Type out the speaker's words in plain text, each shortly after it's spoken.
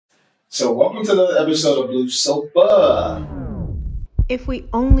So welcome to another episode of Blue Sofa. If we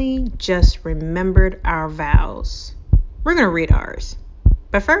only just remembered our vows. We're going to read ours.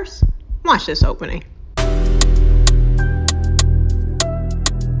 But first, watch this opening.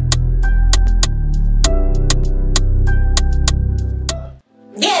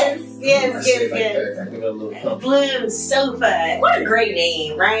 Yes. Blue Sofa. What a great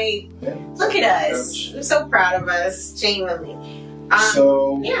name, right? Yeah. Look at us. I'm so proud of us, genuinely.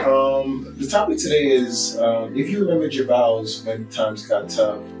 The topic today is if you remembered your vows when times got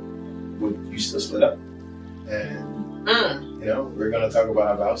tough, would you still split up? And we're gonna talk about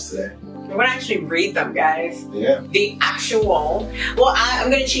our vows today. We're gonna actually read them, guys. Yeah. The actual. Well,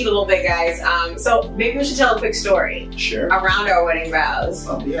 I'm gonna cheat a little bit, guys. So maybe we should tell a quick story. Sure. Around our wedding vows.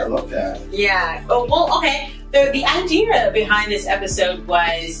 Oh yeah, I love that. Yeah. Oh, well, okay. The idea behind this episode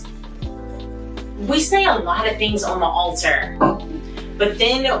was we say a lot of things on the altar. But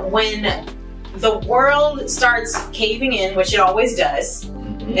then when the world starts caving in, which it always does,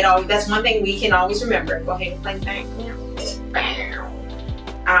 that's one thing we can always remember. Go ahead and play that.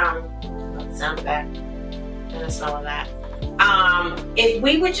 Sound of that. And the smell of that. If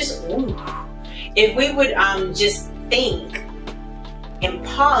we would just just think and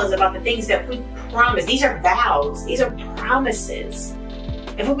pause about the things that we promise. These are vows. These are promises.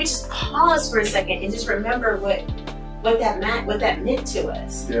 If we would just pause for a second and just remember what that meant to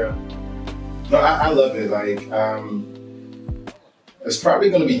us. Yeah. No, I love it. Like, it's probably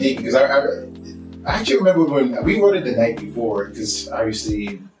going to be deep because I actually remember when we wrote it the night before because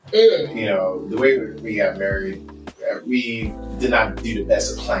obviously, the way we got married, we did not do the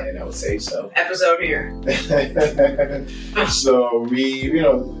best of planning, I would say. So episode here. So we,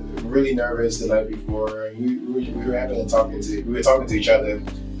 really nervous the night before, and we were talking to each other,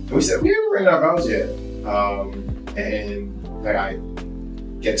 and we said we haven't written our vows yet. And I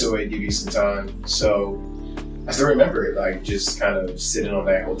get to it, give you some time. So I still remember it, like just kind of sitting on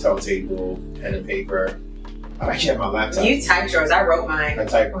that hotel table, pen and paper. I actually had my laptop. You typed yours. I wrote mine. I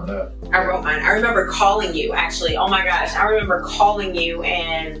typed mine up. I wrote mine. I remember calling you, actually. Oh my gosh. I remember calling you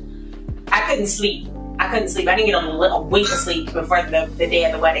and I couldn't sleep. I didn't get a wink of sleep before the day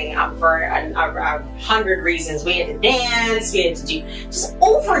of the wedding for a 100 reasons. We had to dance. We had to do just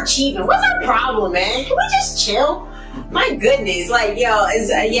overachieving. What's our problem, man? Can we just chill? My goodness.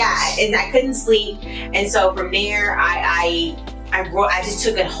 And I couldn't sleep. And so from there, I just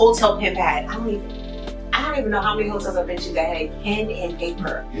took a hotel pen pad. I don't even know how many hotels I've been to that had a pen and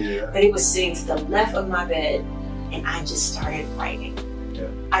paper. Yeah. But it was sitting to the left of my bed, and I just started writing. Yeah.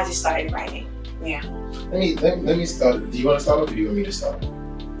 I just started writing. Yeah. Let me start. Do you want to start or do you want me to start?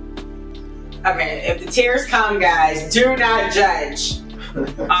 Okay. If the tears come, guys, do not judge.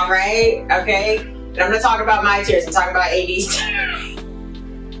 All right. Okay. And I'm gonna talk about my tears. I'm talking about AD's tears.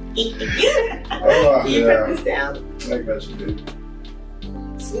 You put this down. I got you, dude.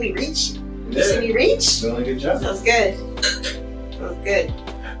 See me reach. Yeah. See me reach. Doing a good job. That was good.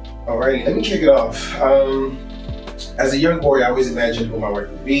 Alrighty, let me kick it off. As a young boy, I always imagined who my wife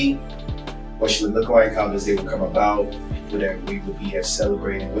would be, what she would look like, how this day would come about, whatever we would be here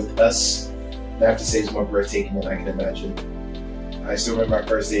celebrating with us. And I have to say it's more breathtaking than I can imagine. I still remember my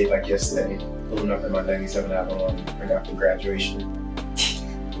first day like yesterday, pulling up in my 97 Avalon I got for graduation.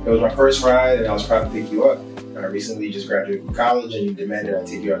 It was my first ride and I was proud to pick you up. I recently just graduated from college and you demanded I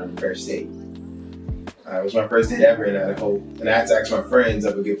take you out on the first date. It was my first date ever and I had to ask my friends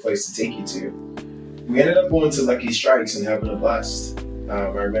of a good place to take you to. We ended up going to Lucky Strikes and having a blast. I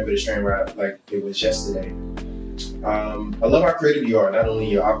remember the train ride like it was yesterday. I love how creative you are, not only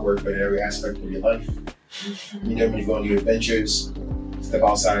in your artwork, but in every aspect of your life. You never go on new adventures, step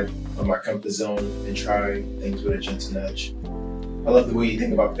outside of my comfort zone, and try things with a gentle nudge. I love the way you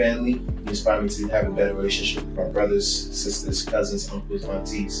think about family. You inspire me to have a better relationship with my brothers, sisters, cousins, uncles,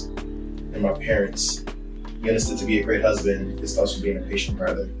 aunties, and my parents. You understood to be a great husband, it starts with being a patient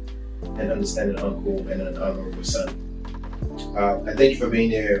brother, an understanding uncle, and an honorable son. I thank you for being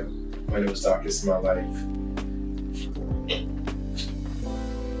there when it was darkest in my life.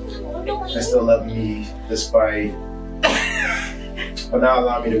 And still loving me despite, but now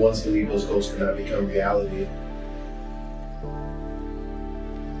allow me to once believe those goals could not become reality.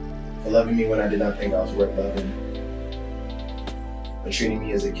 For loving me when I did not think I was worth loving. For treating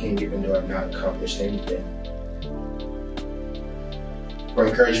me as a king even though I've not accomplished anything. For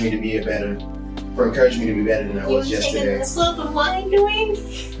encouraging me to be better than I was yesterday. You taking a what I'm doing?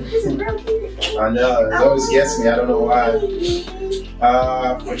 This is real cute. I know, it always gets me, I don't know why.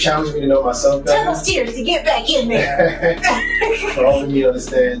 For challenging me to know myself better. Tell those tears to get back in there. For helping me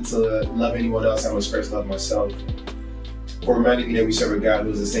understand to love anyone else, I must first love myself. for reminding me that we serve a God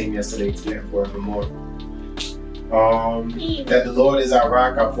who is the same yesterday, today, and forevermore. That the Lord is our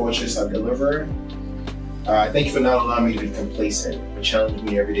rock, our fortress, our deliverer. Thank you for not allowing me to be complacent, but challenging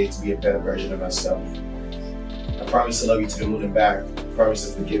me every day to be a better version of myself. I promise to love you to the moon and back. I promise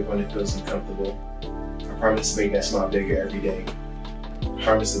to forgive when it feels uncomfortable. I promise to make that smile bigger every day. I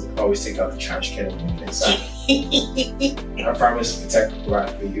promise to always take out the trash can when you inside. I promise to protect and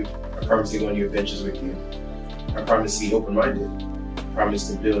provide for you. I promise to go on your adventures with you. I promise to be open-minded. I promise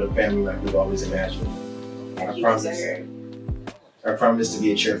to build a family like we've always imagined. I promise to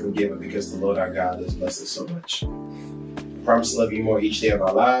be a cheerful giver because the Lord our God has blessed us so much. I promise to love you more each day of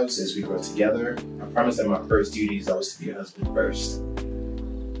our lives as we grow together. I promise that my first duty is always to be a husband first.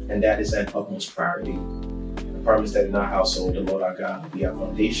 And that is an utmost priority. I promise that in our household, the Lord our God will be our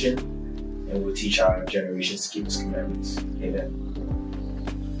foundation and will teach our generations to keep his commandments. Amen.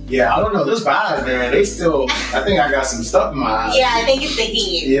 Yeah, I don't know. Those vibes, man, they still, I think I got some stuff in my eyes. Yeah, I think it's the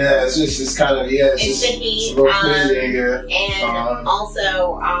heat. Yeah, it's kind of, yeah. It's the heat. It's a little crazy in here. And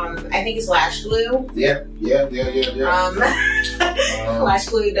also, I think it's lash glue. Yeah. Lash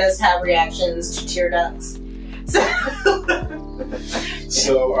glue does have reactions to tear ducts.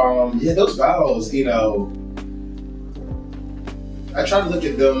 So, yeah, those vows, you know, I try to look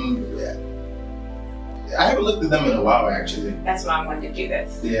at them. I haven't looked at them in a while, actually. That's why I wanted to do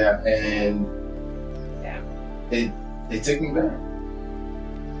this. Yeah, and it took me back.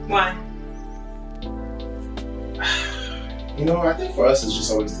 Why? You know, I think for us, it's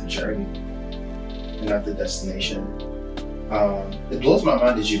just always the journey and not the destination. It blows my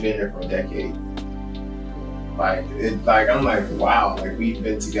mind that you've been here for a decade. I'm like, wow, like we've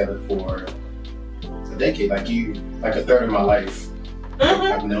been together for a decade, like a third of my life.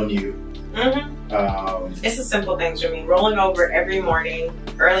 Mm-hmm. I've known you. Mm-hmm. It's the simple things for me. Rolling over every morning,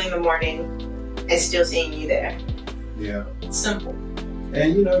 early in the morning, and still seeing you there. Yeah. It's simple.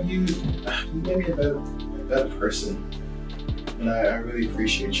 And you know, you made me a better person. And I really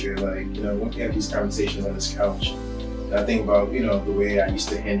appreciate you. Like, you know, when we have these conversations on this couch, and I think about, you know, the way I used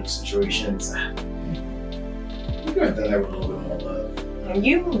to handle situations. You could have done that with a little bit more love.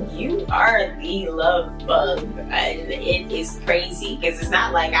 You are the love bug, and it is crazy because it's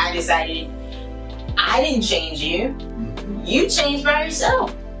not like I decided. I didn't change you. Mm-hmm. You changed by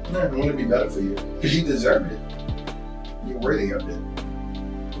yourself. No, I want to be better for you because you deserve it. You're worthy of it.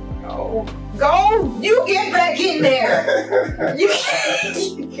 Go! You get back in there. you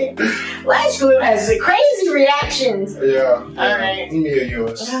can't. Lash glue has crazy reactions. Yeah. All right. Give me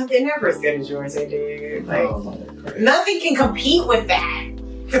yours. They're never as good as yours, I do. Nothing can compete with that.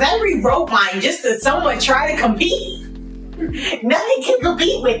 Because I rewrote mine just to someone try to compete. Nothing can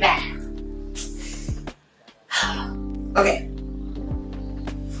compete with that. Okay.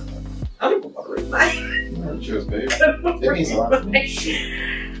 I'm gonna read mine. Cheers, babe. It means a lot to me.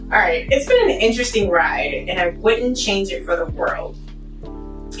 Alright, it's been an interesting ride, and I wouldn't change it for the world.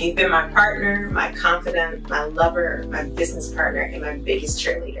 You've been my partner, my confidant, my lover, my business partner, and my biggest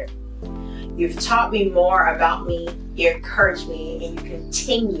cheerleader. You've taught me more about me, you encourage me, and you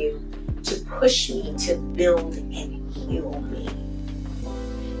continue to push me to build and heal me.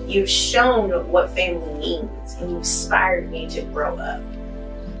 You've shown what family means, and you inspired me to grow up.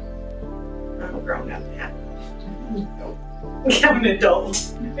 I'm a grown up now. I'm an adult.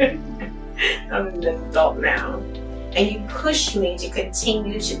 I'm an adult now. And you pushed me to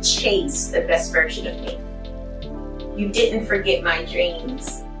continue to chase the best version of me. You didn't forget my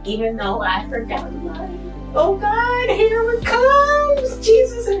dreams, even though I forgot mine. Oh God, here it comes!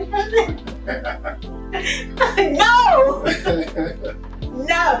 Jesus in heaven. No!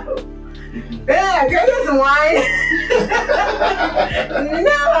 No! Yeah, girl, get some wine.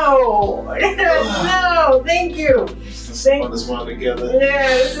 No! No, thank you. Let's sip on this wine together. Yeah,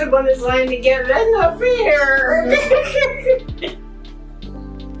 let's sip on this wine together. That's not fair.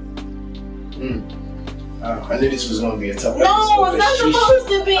 I knew this was going to be a tough episode. No, it's not supposed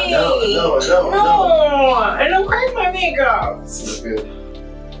to be. No. And don't crack my makeup. It's good.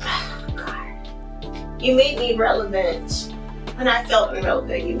 Oh, God. You made me relevant when I felt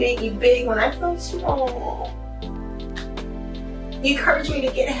irrelevant. You made me big when I felt small. You encouraged me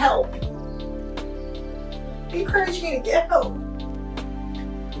to get help. You encouraged me to get help.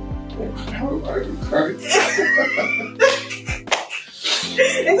 How are you crying?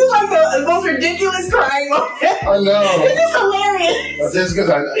 This is like the most ridiculous crying moment. I know. This is hilarious. That's because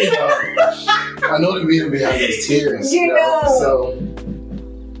I know the reason behind these tears. You know. So,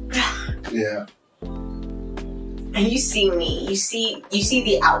 yeah. And you see me. You see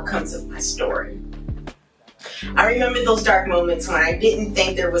the outcomes of my story. I remember those dark moments when I didn't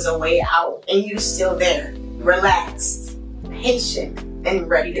think there was a way out, and you're still there, relaxed, patient and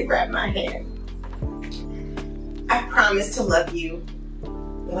ready to grab my hand. I promise to love you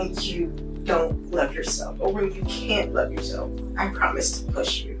when you don't love yourself or when you can't love yourself. I promise to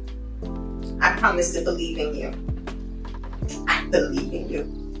push you. I promise to believe in you. I believe in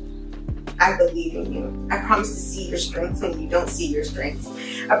you. I believe in you. I promise to see your strengths when you don't see your strengths.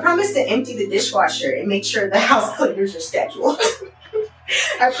 I promise to empty the dishwasher and make sure the house cleaners are scheduled.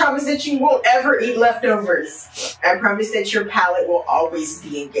 I promise that you won't ever eat leftovers. I promise that your palate will always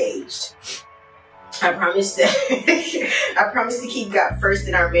be engaged. I promise to keep God first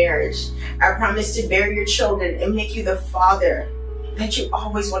in our marriage. I promise to bear your children and make you the father that you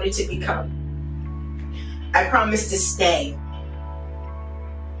always wanted to become. I promise to stay.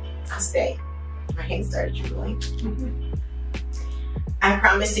 I'll stay. My hand started drooling. I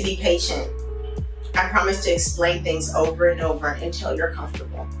promise to be patient. I promise to explain things over and over until you're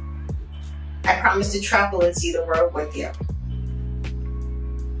comfortable. I promise to travel and see the world with you.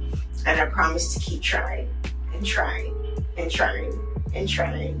 And I promise to keep trying and trying and trying and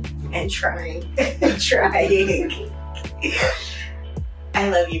trying and trying and trying. I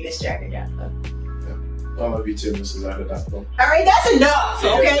love you, Mr. Agadappa. I love you too, Mrs. Agadappa. All right, that's enough.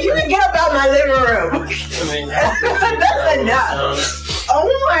 Okay, you can get up out my living room. That's enough. Oh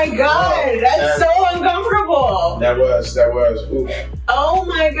my God, that's so uncomfortable. That was. Ooh. Oh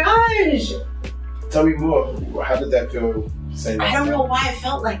my gosh. Tell me more. How did that feel? I don't know why I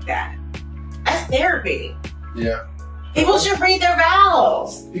felt like that. That's therapy. Yeah. People should read their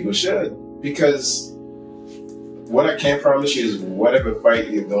vows. People should, because what I can promise you is whatever fight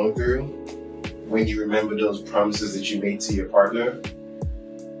you're going through, when you remember those promises that you made to your partner,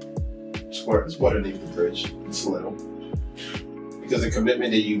 it's water underneath the bridge. It's little. Because the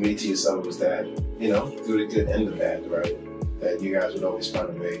commitment that you made to yourself was that, through the good and the bad, right? That you guys would always find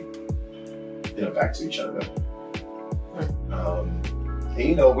a way, back to each other.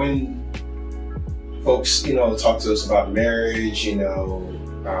 And when folks, talk to us about marriage,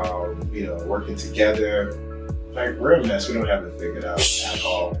 working together, like, we're a mess. We don't have it figured out at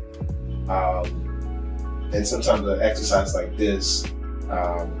all. And sometimes an exercise like this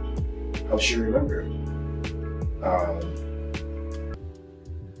helps you remember.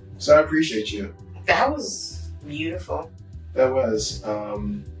 So I appreciate you. That was beautiful. That was.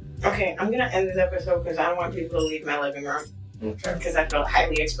 Okay, I'm gonna end this episode because I don't want people to leave my living room. Okay. Because I feel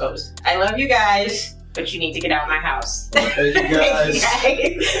highly exposed. I love you guys, but you need to get out of my house. Thank you guys.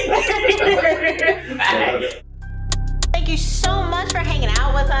 Bye. Thank you so much for hanging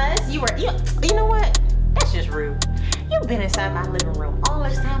out with us. You know what? That's just rude. You've been inside my living room all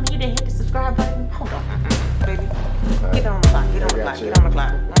this time and you didn't hit the subscribe button. Hold on, baby. Get on the clock. Get on the clock. Get on the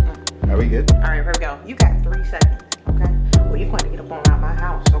clock. Are we good? All right, here we go. You got 3 seconds. Okay. Well, you're going to get up on out my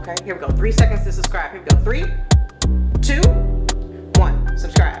house. Okay. Here we go. 3 seconds to subscribe. Here we go. 3, 2, 1.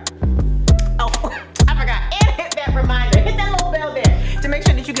 Subscribe. Oh, I forgot. And hit that reminder. Hit that little bell there to make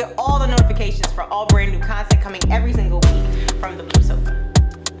sure that you get all the notifications for all brand new content coming every single week from the